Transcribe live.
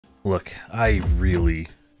Look, I really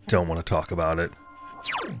don't want to talk about it.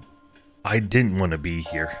 I didn't want to be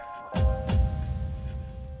here.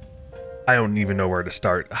 I don't even know where to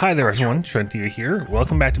start. Hi there, everyone. Trentia here.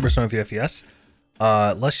 Welcome back to Persona 3 FES.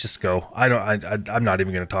 Let's just go. I'm not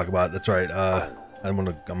even gonna talk about it. That's right. I'm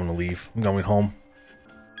gonna leave. I'm going home.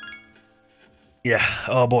 Yeah.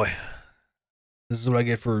 Oh boy. This is what I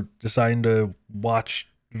get for deciding to watch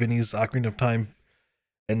Vinny's Ocarina of Time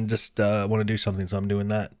and just want to do something, so I'm doing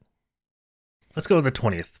that. Let's go to the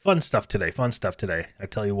 20th. Fun stuff today. Fun stuff today. I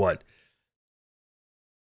tell you what.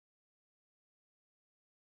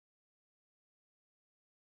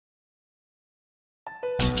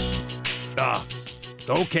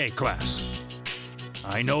 Okay, class.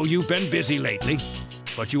 I know you've been busy lately,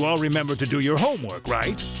 but you all remember to do your homework,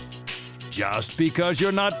 right? Just because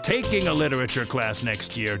you're not taking a literature class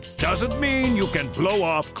next year doesn't mean you can blow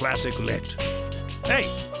off classic lit. Hey,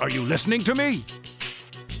 are you listening to me?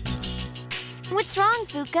 What's wrong,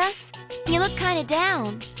 Fuuka? You look kinda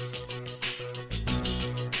down.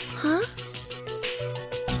 Huh?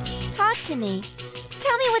 Talk to me.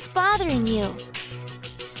 Tell me what's bothering you.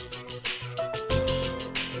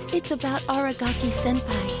 It's about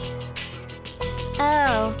Aragaki-senpai.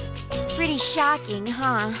 Oh, pretty shocking,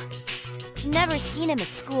 huh? Never seen him at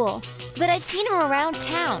school, but I've seen him around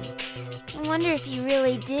town. I wonder if he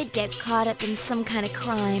really did get caught up in some kind of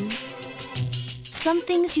crime. Some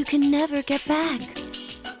things you can never get back.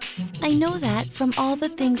 I know that from all the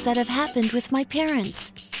things that have happened with my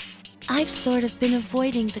parents. I've sort of been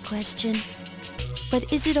avoiding the question.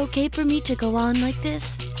 But is it okay for me to go on like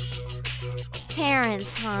this?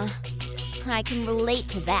 Parents, huh? I can relate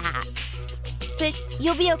to that. But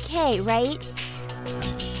you'll be okay, right?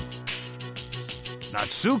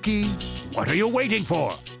 Natsuki, what are you waiting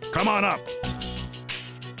for? Come on up.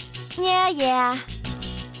 Yeah.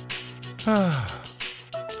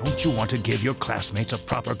 Don't you want to give your classmates a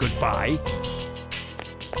proper goodbye?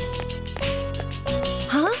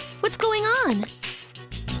 Huh? What's going on?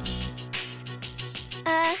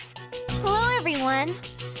 Hello everyone.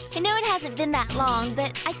 I know it hasn't been that long,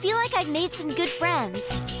 but I feel like I've made some good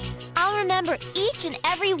friends. I'll remember each and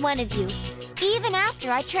every one of you, even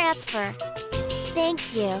after I transfer.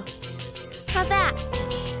 Thank you. How's that?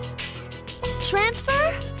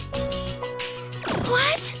 Transfer?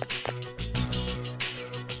 What?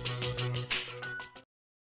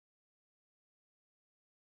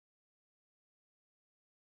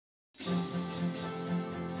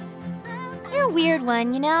 You're a weird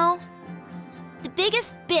one, you know? The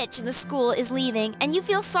biggest bitch in the school is leaving, and you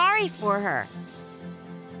feel sorry for her.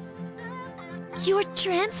 You're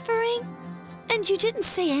transferring? And you didn't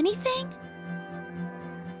say anything?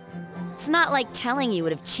 It's not like telling you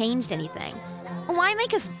would have changed anything. Why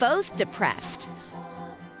make us both depressed?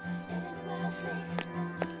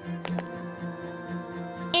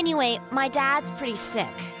 Anyway, my dad's pretty sick.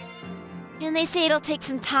 And they say it'll take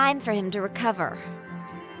some time for him to recover.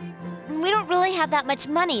 We don't really have that much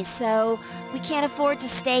money, so we can't afford to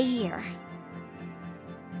stay here.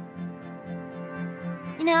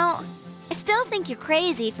 You know, I still think you're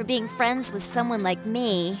crazy for being friends with someone like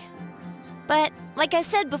me. But, like I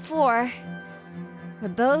said before, we're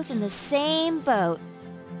both in the same boat.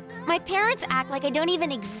 My parents act like I don't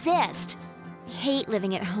even exist. I hate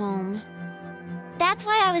living at home. That's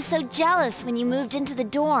why I was so jealous when you moved into the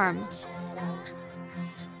dorm.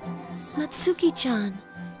 Natsuki-chan.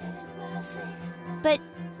 But,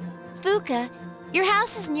 Fuuka, your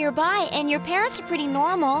house is nearby and your parents are pretty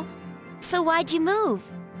normal. So why'd you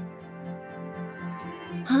move?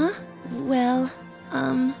 Huh? Well,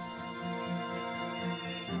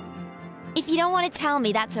 If you don't want to tell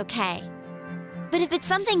me, that's okay. But if it's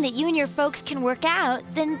something that you and your folks can work out,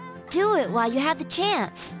 then do it while you have the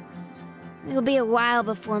chance. It'll be a while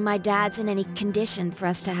before my dad's in any condition for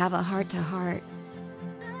us to have a heart-to-heart.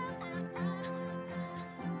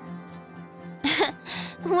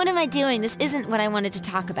 What am I doing? This isn't what I wanted to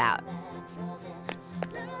talk about.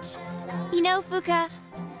 You know, Fuuka,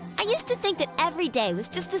 I used to think that every day was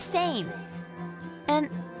just the same.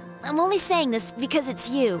 And I'm only saying this because it's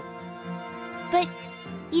you. But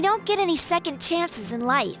you don't get any second chances in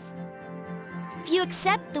life. If you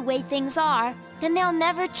accept the way things are, then they'll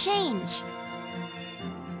never change.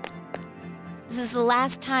 This is the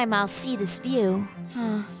last time I'll see this view.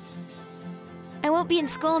 I won't be in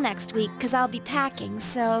school next week because I'll be packing,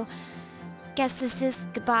 so guess this is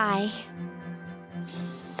goodbye.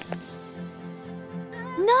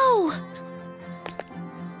 no!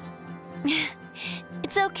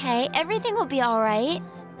 It's okay, everything will be all right.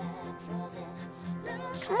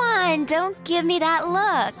 Come on, don't give me that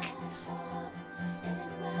look.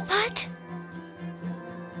 What?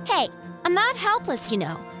 Hey, I'm not helpless, you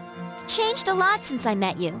know. I've changed a lot since I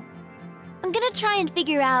met you. I'm gonna try and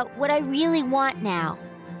figure out what I really want now.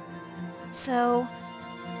 So,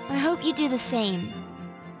 I hope you do the same.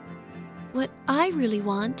 What I really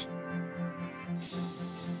want...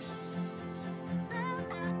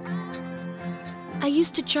 I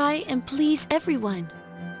used to try and please everyone.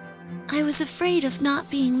 I was afraid of not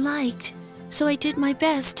being liked, so I did my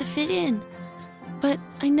best to fit in. But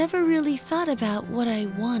I never really thought about what I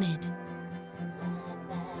wanted.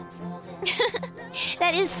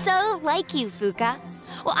 That is so like you, Fuuka.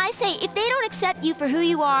 Well, I say, if they don't accept you for who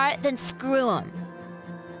you are, then screw them.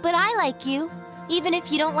 But I like you, even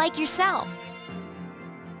if you don't like yourself.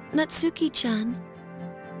 Natsuki-chan.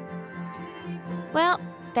 Well,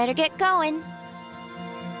 better get going.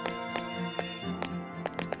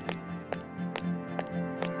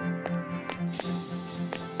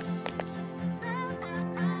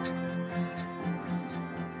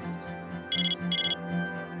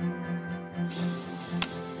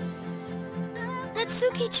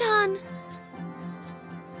 Natsuki-chan!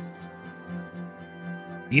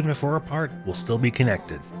 Even if we're apart, we'll still be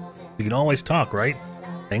connected. We can always talk, right?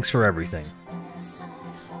 Thanks for everything.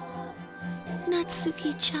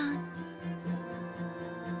 Natsuki-chan.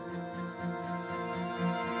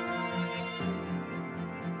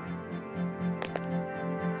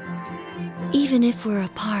 Even if we're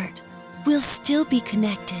apart, we'll still be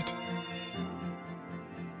connected.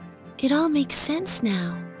 It all makes sense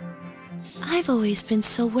now. I've always been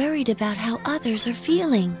so worried about how others are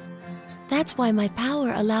feeling. That's why my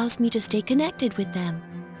power allows me to stay connected with them.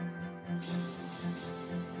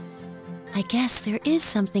 I guess there is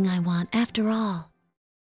something I want after all.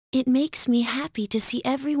 It makes me happy to see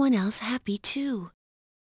everyone else happy too.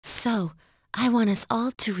 So, I want us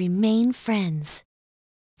all to remain friends.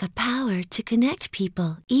 The power to connect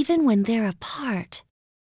people even when they're apart.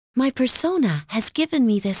 My persona has given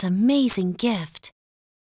me this amazing gift.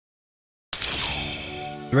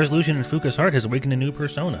 The resolution in Fuuka's heart has awakened a new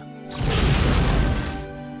persona.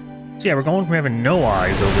 So yeah, we're going from having no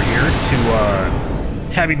eyes over here to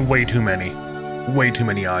having way too many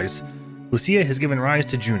eyes. Lucia has given rise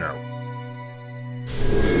to Juno.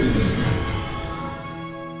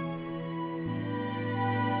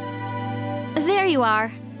 There you are.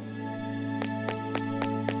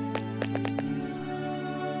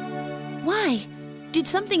 Why? Did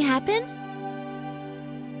something happen?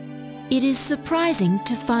 It is surprising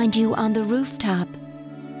to find you on the rooftop.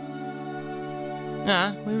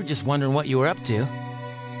 We were just wondering what you were up to.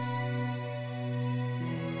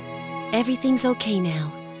 Everything's okay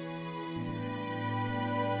now.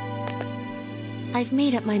 I've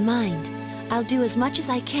made up my mind. I'll do as much as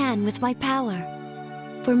I can with my power.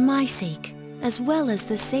 For my sake, as well as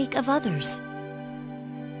the sake of others.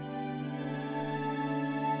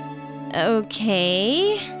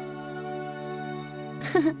 Okay.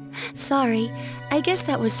 Sorry, I guess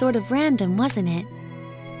that was sort of random, wasn't it?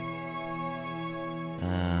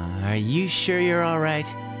 Are you sure you're alright?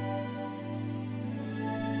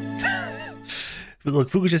 Look,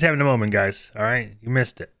 Fuuka's just having a moment, guys. Alright? You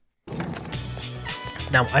missed it.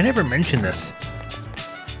 Now, I never mentioned this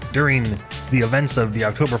during the events of the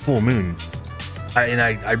October full moon.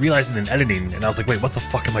 I realized it in editing, and I was like, wait, what the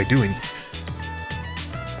fuck am I doing?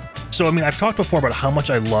 So, I mean, I've talked before about how much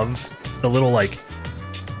I love the little, like,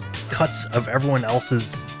 cuts of everyone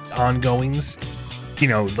else's ongoings. You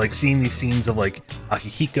know, like, seeing these scenes of, like,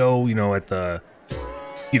 Akihiko, you know, at the,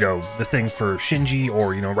 you know, the thing for Shinji,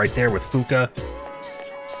 or, you know, right there with Fuuka.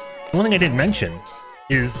 The one thing I didn't mention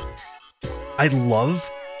is I love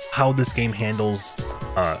how this game handles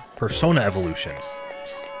persona evolution.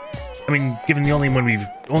 I mean, given the only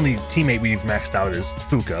teammate we've maxed out is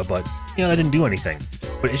Fuuka, but, you know, that didn't do anything.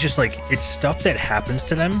 But it's just like, it's stuff that happens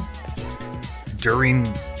to them during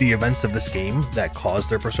the events of this game that cause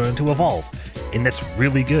their persona to evolve. And that's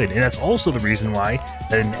really good. And that's also the reason why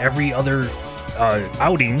that in every other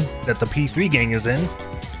outing that the P3 gang is in,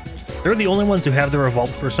 they're the only ones who have their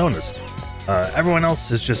evolved personas. Everyone else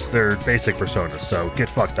is just their basic personas, so get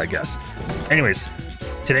fucked, I guess. Anyways,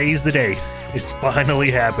 today's the day. It's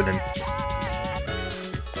finally happening.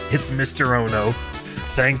 It's Mr. Ono.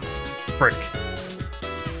 Thank frick.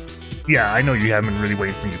 Yeah, I know you haven't been really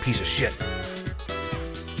waiting for me, you piece of shit.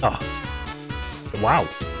 Oh. Wow.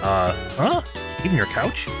 Huh? Even your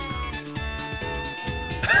couch?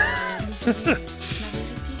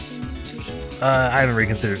 I haven't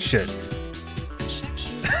reconsidered shit.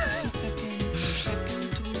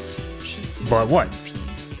 But what?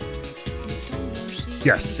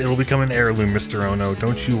 Yes, it will become an heirloom, Mr. Ono.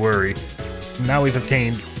 Don't you worry. Now we've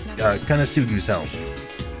obtained Kanasugu's help.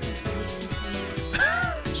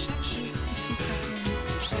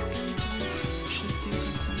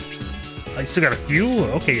 I still got a few?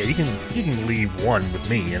 Okay, yeah, you can leave one with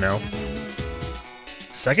me, you know?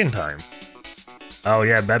 Second time. Oh,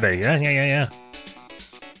 yeah, Bebe. Yeah.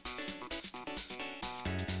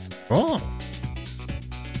 Oh.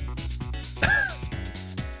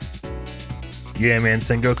 Yeah, man,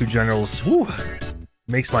 Sengoku Generals. Whew.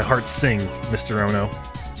 Makes my heart sing, Mr. Ono.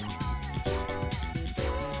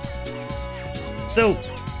 So,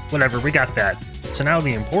 whatever, we got that. So now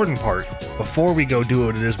the important part, before we go do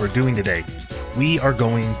what it is we're doing today, we are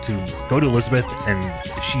going to go to Elizabeth, and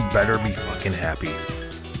she better be fucking happy.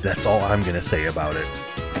 That's all I'm gonna say about it.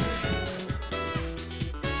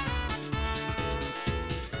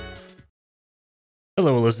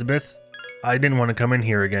 Hello, Elizabeth. I didn't want to come in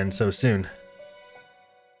here again so soon.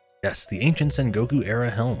 Yes, the ancient Sengoku era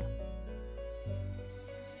helm.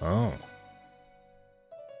 Oh.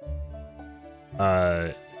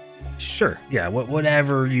 Sure. Yeah,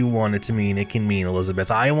 whatever you want it to mean, it can mean, Elizabeth.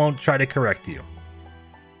 I won't try to correct you.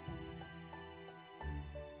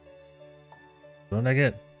 What did I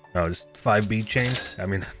get? Oh, just 5 bead chains? I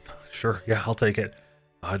mean, sure. Yeah, I'll take it.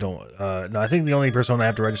 I don't, no, I think the only persona I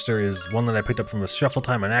have to register is one that I picked up from a shuffle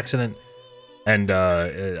time on accident. And,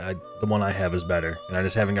 the one I have is better, and I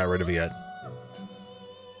just haven't got rid of it yet.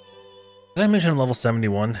 Did I mention I'm level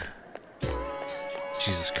 71?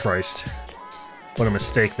 Jesus Christ. What a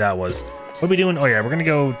mistake that was. What are we doing? Oh yeah, we're gonna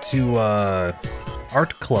go to,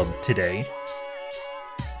 Art Club today.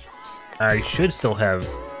 I should still have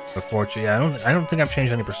a fortune. Yeah, I don't think I've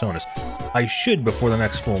changed any personas. I should before the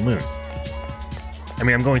next full moon. I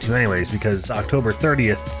mean, I'm going to anyways, because October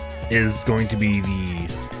 30th is going to be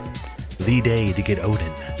the day to get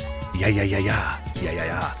Odin. Yeah.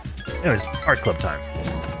 Anyways, Art Club time.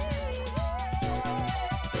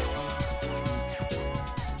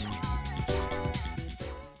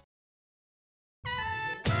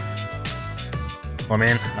 Oh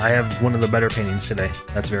man, I have one of the better paintings today.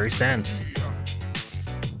 That's very sad.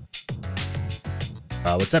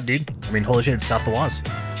 What's up, dude? I mean, holy shit, it's got the was.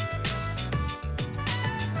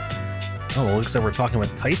 Oh, well, looks like we're talking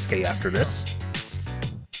with Keisuke after this.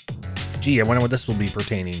 Gee, I wonder what this will be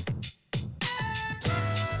pertaining.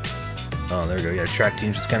 Oh, there we go. Yeah, track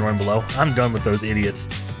teams just kind of run below. I'm done with those idiots.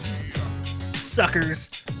 Suckers.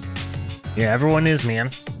 Yeah, everyone is,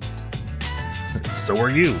 man. So are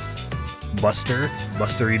you.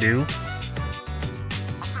 Bustery-doo.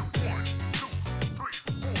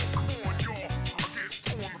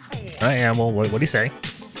 I am. Well, what'd he say?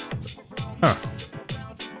 Huh.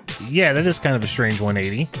 Yeah, that is kind of a strange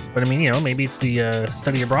 180. But I mean, you know, maybe it's the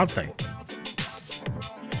study abroad thing.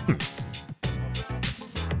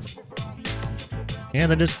 Yeah,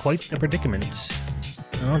 that is quite the predicament.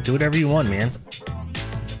 Oh, do whatever you want, man.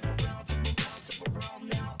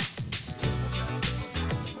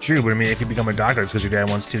 True, but I mean, if you become a doctor, it's because your dad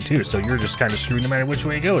wants to too. So you're just kind of screwed no matter which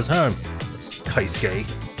way it goes, huh? Keisuke.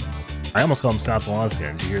 I almost called him Scott the Laws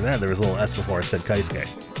again. Did you hear that? There was a little S before I said Keisuke.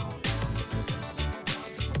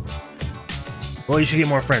 Well, you should get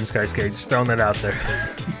more friends, Keisuke. Just throwing that out there.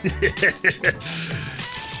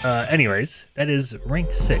 Anyways, that is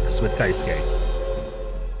rank 6 with Keisuke.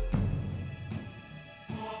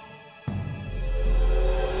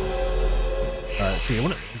 Let's see,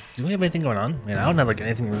 do we have anything going on? Man, I don't have like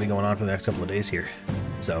anything really going on for the next couple of days here.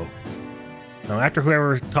 So, after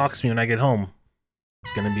whoever talks to me when I get home,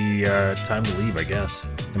 it's gonna be time to leave, I guess.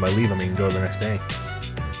 And by leave, I mean go the next day.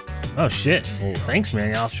 Oh shit! Well, thanks, man.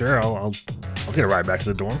 Yeah, sure. I'll get a ride back to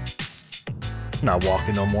the dorm. I'm not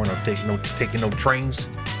walking no more. Taking no trains.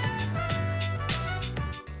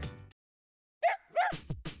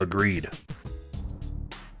 Agreed.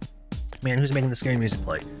 Man, who's making the scary music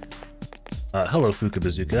play? Hello, Fuuka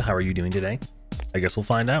Bazooka. How are you doing today? I guess we'll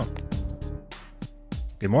find out.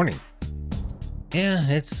 Good morning. Yeah,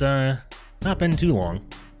 it's not been too long.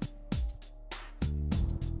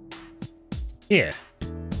 Yeah.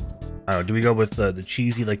 I don't know, do we go with the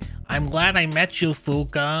cheesy, like, I'm glad I met you,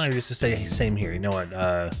 Fuuka, or just to say, hey, same here? You know what,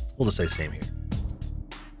 we'll just say same here.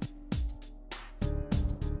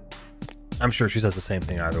 I'm sure she says the same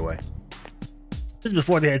thing either way. This is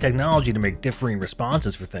before they had technology to make differing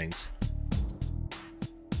responses for things.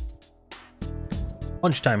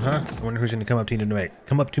 Lunchtime, huh? I wonder who's gonna come up to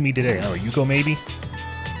me today. Oh, Yuko maybe?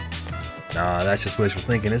 Nah, that's just wishful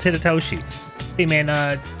thinking. It's Hidetoshi. Hey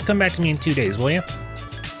man, come back to me in 2 days, will you?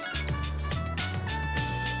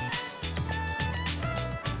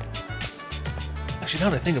 Actually, now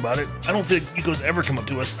that I think about it, I don't think Yuko's ever come up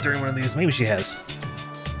to us during one of these. Maybe she has.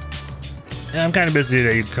 Yeah, I'm kind of busy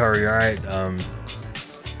today, Yukari, alright?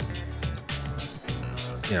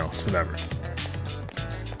 You know, it's whatever.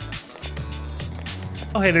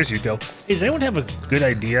 Oh, hey, there's Yuko. Hey, does anyone have a good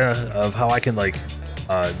idea of how I can, like,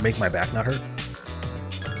 make my back not hurt?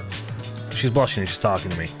 She's blushing and she's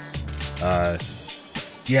talking to me.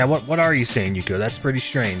 Yeah, what are you saying, Yuko? That's pretty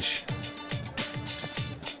strange.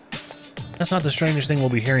 That's not the strangest thing we'll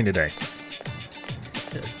be hearing today.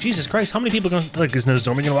 Jesus Christ, how many people are gonna, like, is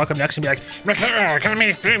Nozomi gonna walk up next and be like, Mikhail, come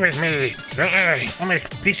eat food with me! I'm a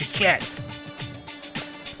piece of shit!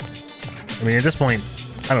 I mean, at this point,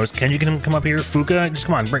 I don't know, is Kenji gonna come up here? Fuuka? Just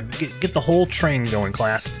come on, get the whole train going,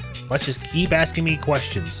 class. Let's just keep asking me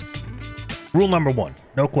questions. Rule number 1,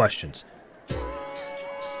 no questions.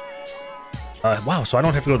 Wow, so I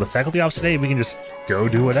don't have to go to the faculty office today, we can just go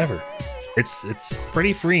do whatever. It's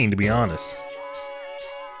pretty freeing, to be honest.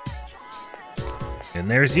 And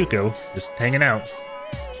there's Yuko, just hanging out.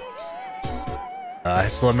 I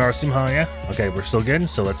still have Narasimha, yeah? Okay, we're still good,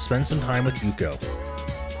 so let's spend some time with Yuko.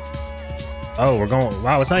 Oh, we're going...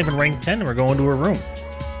 Wow, it's not even rank 10, we're going to her room.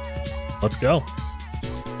 Let's go.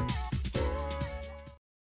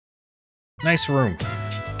 Nice room.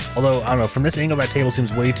 Although, I don't know, from this angle, that table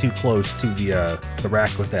seems way too close to the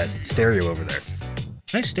rack with that stereo over there.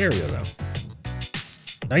 Nice stereo, though.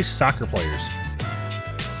 Nice soccer players.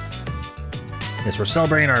 Yes, we're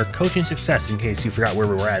celebrating our coaching success, in case you forgot where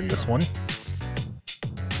we were at in this one.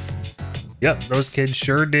 Yep, those kids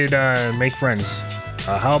sure did make friends.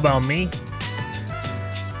 How about me?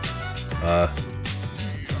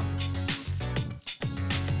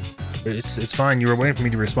 It's fine, you were waiting for me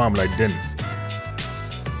to respond, but I didn't.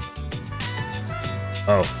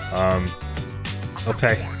 Oh,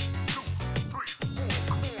 okay.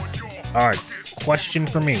 Alright, question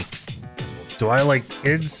for me. Do I like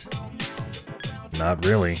kids? Not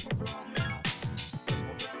really.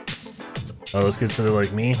 Oh, those kids that are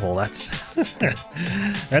like me? Well, that's...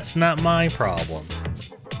 that's not my problem.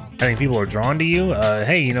 I think people are drawn to you.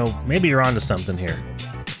 Hey, you know, maybe you're onto something here.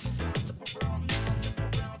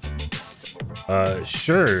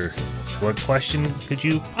 Sure. What question could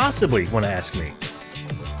you possibly want to ask me?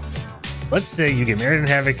 Let's say you get married and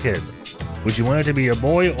have a kid. Would you want it to be a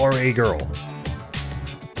boy or a girl?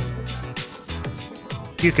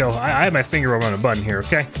 Yuko, I have my finger over on a button here,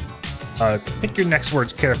 okay? Pick your next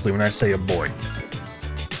words carefully when I say a boy.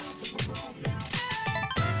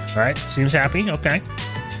 Alright, seems happy, okay.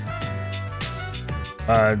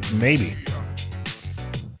 Maybe.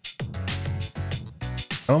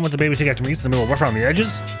 I don't want the baby to take after me in the middle of rough around the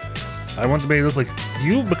edges. I want the baby to look like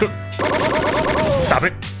you because... Stop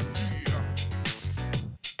it!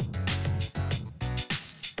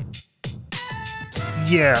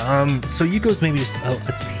 Yeah, so Yuko's maybe just a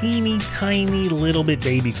teeny tiny little bit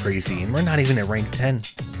baby crazy, and we're not even at rank 10.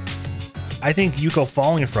 I think Yuko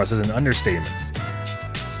falling for us is an understatement.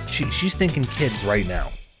 She's thinking kids right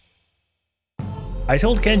now. I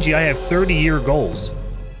told Kenji I have 30-year goals.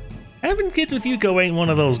 Having kids with Yuko ain't one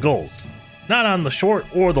of those goals. Not on the short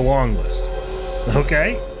or the long list.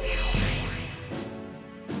 Okay?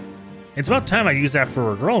 It's about time I use that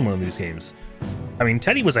for a girl in one of these games. I mean,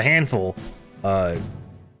 Teddy was a handful.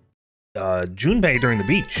 Junpei during the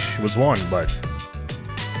beach was one, but...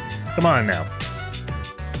 Come on now.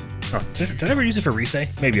 Oh, did I ever use it for Risei?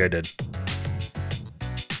 Maybe I did.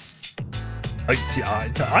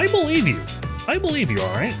 I believe you. I believe you,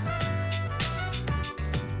 alright?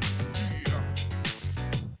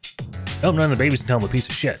 Nope, none of the babies can tell I'm a piece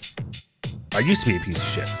of shit. I used to be a piece of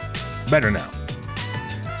shit. Better now.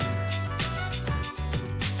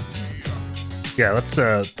 Yeah, let's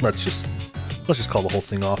just call the whole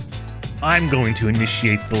thing off. I'm going to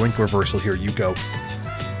initiate the link reversal here, Yuko.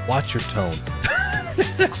 Watch your tone.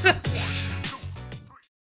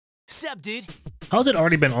 Sup, dude? How's it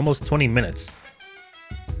already been almost 20 minutes?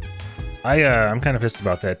 I'm kind of pissed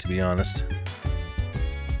about that, to be honest.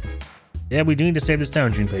 Yeah, we do need to save this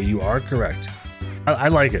town, Junpei. You are correct. I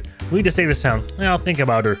like it. We need to save this town. I'll think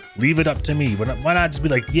about her. Leave it up to me. Why not just be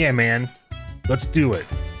like, yeah, man. Let's do it.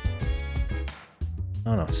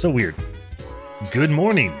 I don't know. So weird. Good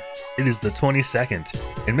morning. It is the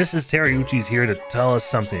 22nd, and Mrs. Terauchi's here to tell us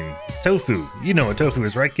something. Tofu. You know what tofu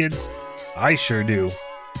is, right, kids? I sure do.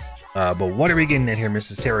 But what are we getting in here,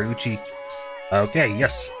 Mrs. Terauchi? Okay,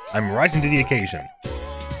 yes. I'm rising to the occasion.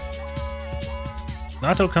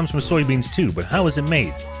 Natto comes from soybeans too, but how is it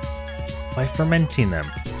made? By fermenting them.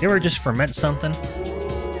 You ever just ferment something?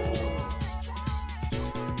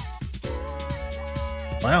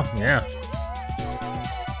 Wow, yeah.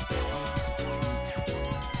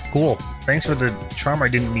 Cool. Thanks for the charm I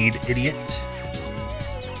didn't need, idiot.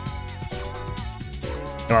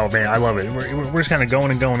 Oh man, I love it. We're just kind of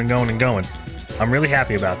going and going and going and going. I'm really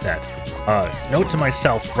happy about that. Note to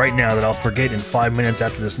myself right now that I'll forget in 5 minutes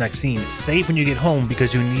after this next scene. Save when you get home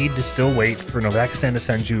because you need to still wait for Novakistan to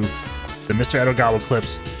send you the Mr. Edogawa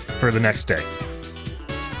clips for the next day.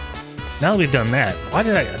 Now that we've done that, why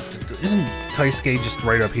did I... Isn't Keisuke just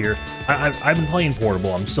right up here? I've been playing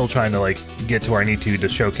Portable. I'm still trying to, like, get to where I need to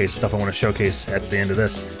showcase stuff I want to showcase at the end of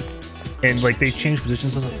this. And, like, they changed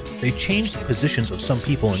positions of some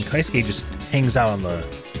people, and Keisuke just hangs out on the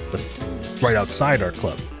right outside our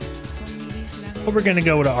club. But we're gonna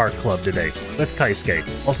go to our club today with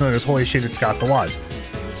Keisuke, also known as Holy Shit, It's Got the Waz.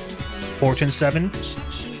 Fortune 7,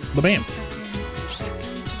 ba-bam.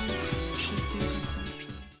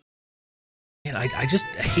 Man, I just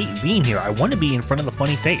hate being here. I want to be in front of the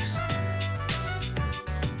funny face.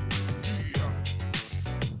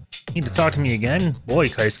 Need to talk to me again? Boy,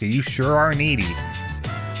 Keisuke, you sure are needy.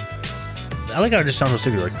 I like how it just sounds so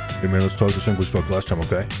stupid, like, hey man, let's talk the thing we spoke last time,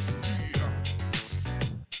 okay?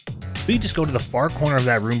 We just go to the far corner of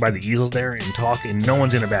that room by the easels there and talk, and no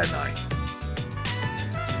one's in a bad night.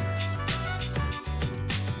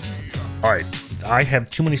 Alright, I have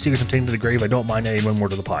too many secrets I'm taking to the grave. I don't mind adding one more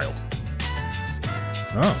to the pile.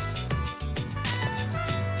 Oh.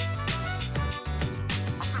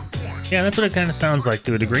 Yeah, that's what it kind of sounds like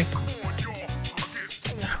to a degree.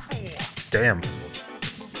 Damn.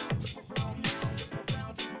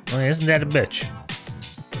 Well, isn't that a bitch?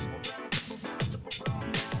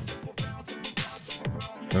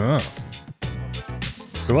 Oh.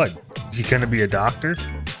 So what? You gonna be a doctor?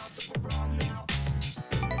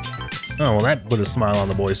 Oh, well, that put a smile on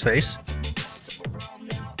the boy's face.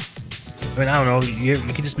 I mean, I don't know. You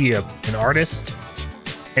could just be an artist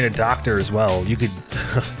and a doctor as well. You could...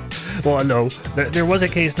 Well, no. There was a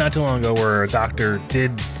case not too long ago where a doctor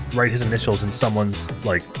did write his initials in someone's,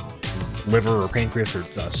 like, liver or pancreas or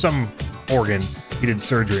some organ he did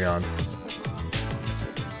surgery on.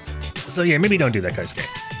 So yeah, maybe don't do that, Keisuke.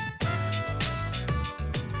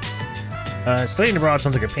 Studying abroad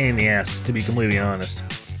sounds like a pain in the ass, to be completely honest.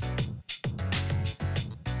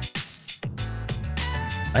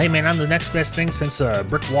 Hey man, I'm the next best thing since a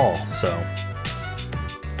brick wall, so...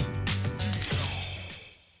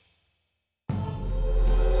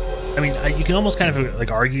 I mean, you can almost kind of like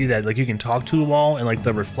argue that like you can talk to a wall and like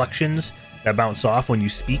the reflections that bounce off when you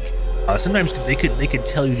speak. Sometimes they could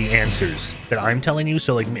tell you the answers that I'm telling you.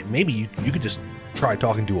 So like maybe you could just try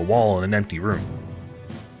talking to a wall in an empty room.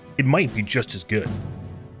 It might be just as good.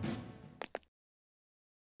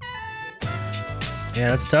 Yeah,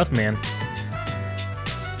 that's tough, man.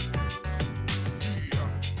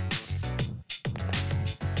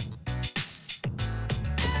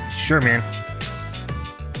 Sure, man.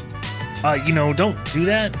 You know, don't do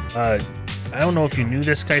that. I don't know if you knew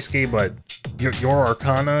this, Keisuke, but your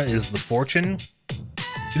arcana is the fortune.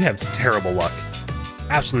 You have terrible luck.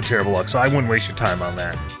 Absolute terrible luck, so I wouldn't waste your time on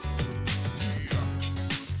that.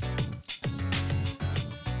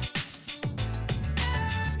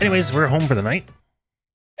 Anyways, we're home for the night.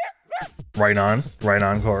 Right on,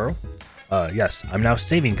 Koro. Yes, I'm now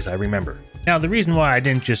saving because I remember. Now, the reason why I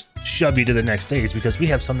didn't just shove you to the next day is because we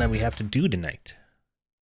have something that we have to do tonight.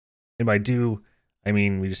 And by do, I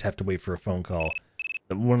mean we just have to wait for a phone call.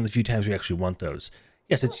 One of the few times we actually want those.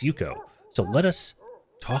 Yes, it's Yuko. So let us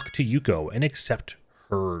talk to Yuko and accept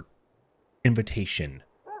her invitation.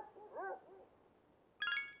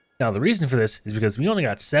 Now, the reason for this is because we only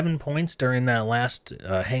got 7 points during that last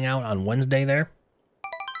hangout on Wednesday there.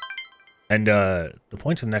 And the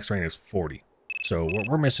points for the next rank is 40. So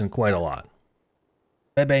we're missing quite a lot.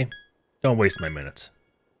 Bebe, don't waste my minutes.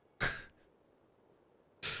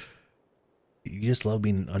 You just love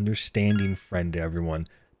being an understanding friend to everyone.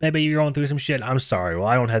 Bebe, you're going through some shit. I'm sorry. Well,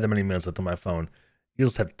 I don't have that many minutes left on my phone. You'll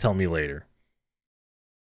just have to tell me later.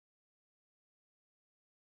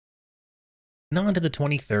 Now on to the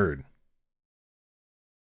 23rd.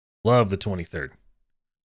 Love the 23rd.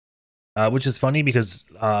 Which is funny because,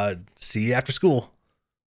 see you after school.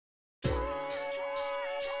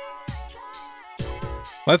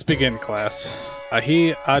 Let's begin, class.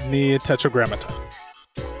 Ahi Adni Tetragrammaton.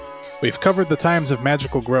 We've covered the times of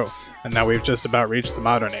magical growth, and now we've just about reached the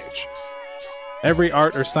modern age. Every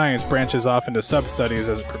art or science branches off into sub-studies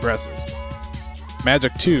as it progresses.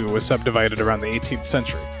 Magic, too, was subdivided around the 18th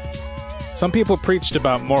century. Some people preached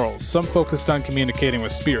about morals, some focused on communicating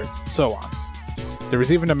with spirits, and so on. There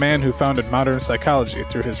was even a man who founded modern psychology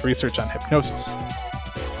through his research on hypnosis.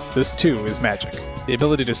 This, too, is magic, the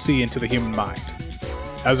ability to see into the human mind.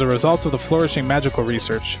 As a result of the flourishing magical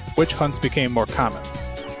research, witch hunts became more common.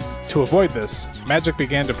 To avoid this, magic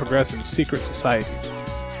began to progress in secret societies.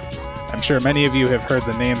 I'm sure many of you have heard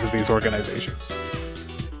the names of these organizations.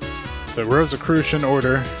 The Rosicrucian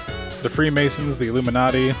Order, The Freemasons, the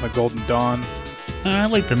Illuminati, the Golden Dawn. I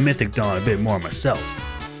like the Mythic Dawn a bit more myself.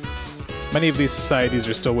 Many of these societies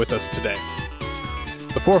are still with us today.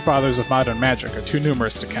 The forefathers of modern magic are too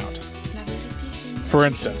numerous to count. For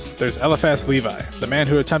instance, there's Eliphas Levi, the man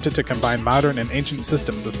who attempted to combine modern and ancient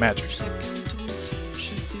systems of magic.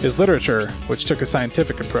 His literature, which took a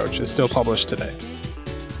scientific approach, is still published today.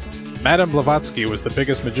 Madame Blavatsky was the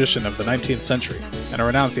biggest magician of the 19th century and a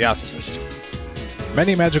renowned theosophist.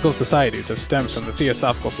 Many magical societies have stemmed from the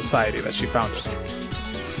Theosophical Society that she founded.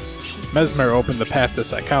 Mesmer opened the path to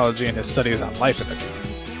psychology in his studies on life energy.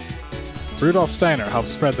 Rudolf Steiner helped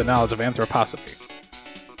spread the knowledge of anthroposophy.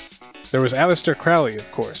 There was Aleister Crowley, of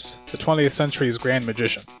course, the 20th century's grand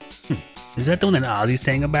magician. Is that the one that Ozzy's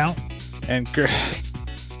saying about? And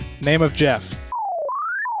name of Jeff.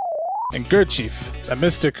 And Gurdjieff, a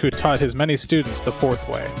mystic who taught his many students the fourth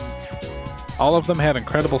way. All of them had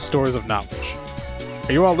incredible stores of knowledge.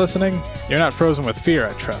 Are you all listening? You're not frozen with fear,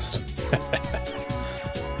 I trust.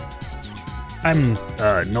 I'm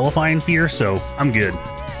nullifying fear, so I'm good.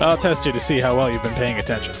 I'll test you to see how well you've been paying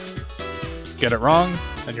attention. Get it wrong,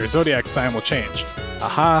 and your zodiac sign will change.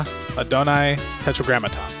 Aha, Adonai,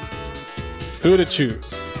 Tetragrammaton. Who to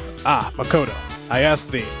choose? Ah, Makoto, I ask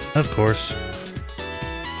thee. Of course.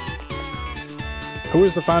 Who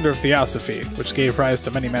is the founder of Theosophy, which gave rise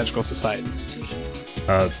to many magical societies?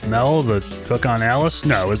 Mel, the cook on Alice?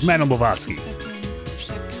 No, it was Madame Blavatsky.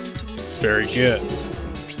 Very good.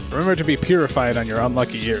 Remember to be purified on your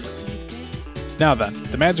unlucky years. Now then,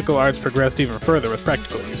 the magical arts progressed even further with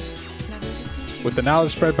practical use. With the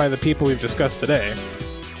knowledge spread by the people we've discussed today...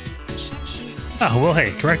 Oh, well,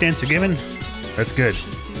 hey, correct answer given? That's good.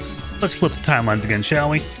 Let's flip the timelines again, shall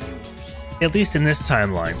we? At least in this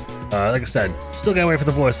timeline. Like I said, still gotta wait for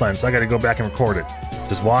the voice line, so I gotta go back and record it.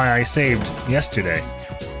 Which is why I saved yesterday.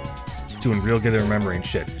 Doing real good at remembering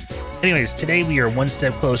shit. Anyways, today we are one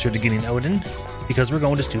step closer to getting Odin, because we're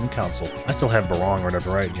going to student council. I still have Barong or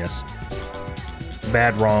whatever, right? Yes.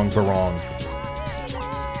 Bad, wrong, Barong.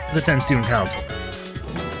 Let's attend student council.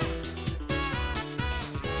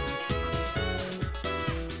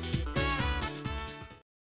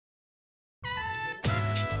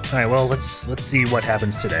 Alright, well, let's see what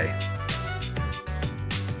happens today.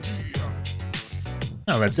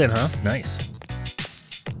 Oh, that's it, huh? Nice.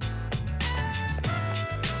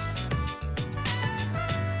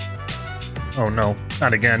 Oh no,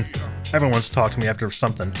 not again. Everyone wants to talk to me after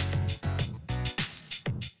something.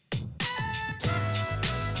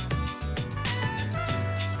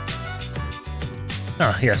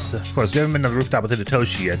 Ah, yes, of course. We haven't been to the rooftop with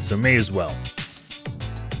Hidetoshi yet, so may as well.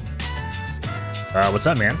 What's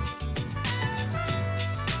up, man?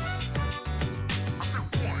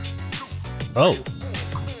 Oh.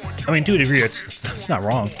 I mean, to a degree, it's not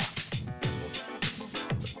wrong.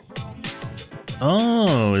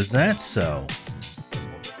 Oh, is that so?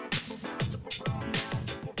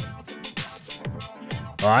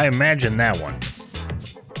 Well, I imagine that one.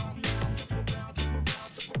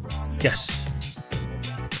 Yes.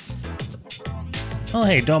 Oh,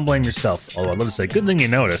 hey, don't blame yourself. Although, I'd love to say, good thing you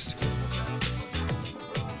noticed.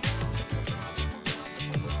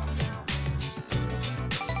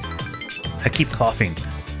 I keep coughing.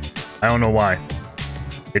 I don't know why.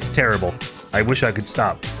 It's terrible. I wish I could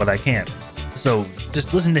stop, but I can't. So,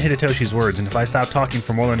 just listen to Hidetoshi's words, and if I stop talking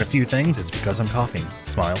for more than a few things, it's because I'm coughing.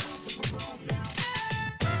 Smile.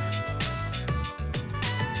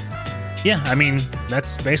 Yeah, I mean,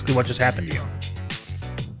 that's basically what just happened to you.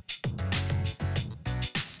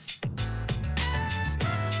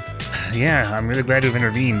 Yeah, I'm really glad to have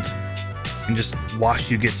intervened and just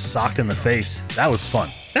watched you get socked in the face. That was fun.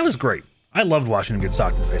 That was great. I loved watching him get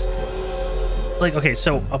socked in the face. Like, okay,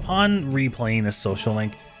 so upon replaying this social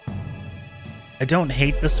link, I don't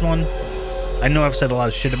hate this one. I know I've said a lot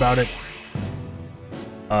of shit about it.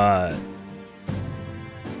 I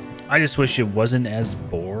just wish it wasn't as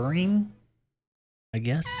boring, I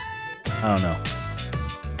guess. I don't know.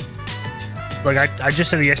 Like, I just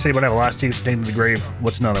said it yesterday, but I have a last two stained to the grave.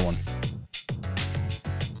 What's another one?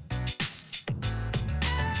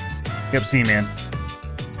 Yep, see you, man.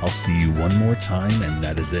 I'll see you one more time, and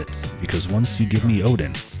that is it. Because once you give me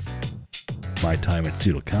Odin, my time at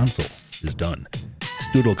Student Council is done.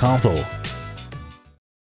 Student Council.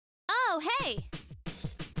 Oh, hey!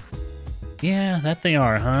 Yeah, that they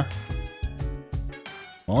are, huh?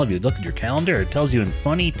 Well, if you look at your calendar, it tells you in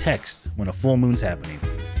funny text when a full moon's happening.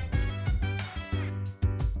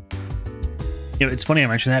 You know, it's funny I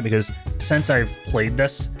mention that because since I've played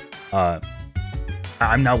this,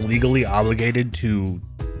 I'm now legally obligated to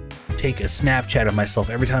take a Snapchat of myself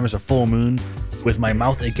every time there's a full moon with my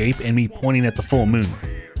mouth agape and me pointing at the full moon.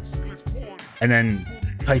 and then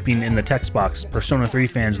typing in the text box Persona 3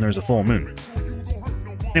 fans and there's a full moon.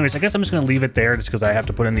 Anyways, I guess I'm just going to leave it there just because I have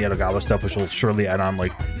to put in the Edogawa stuff, which will surely add on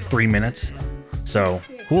like 3 minutes. So,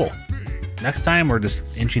 cool. Next time, we're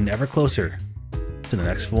just inching ever closer to the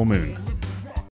next full moon.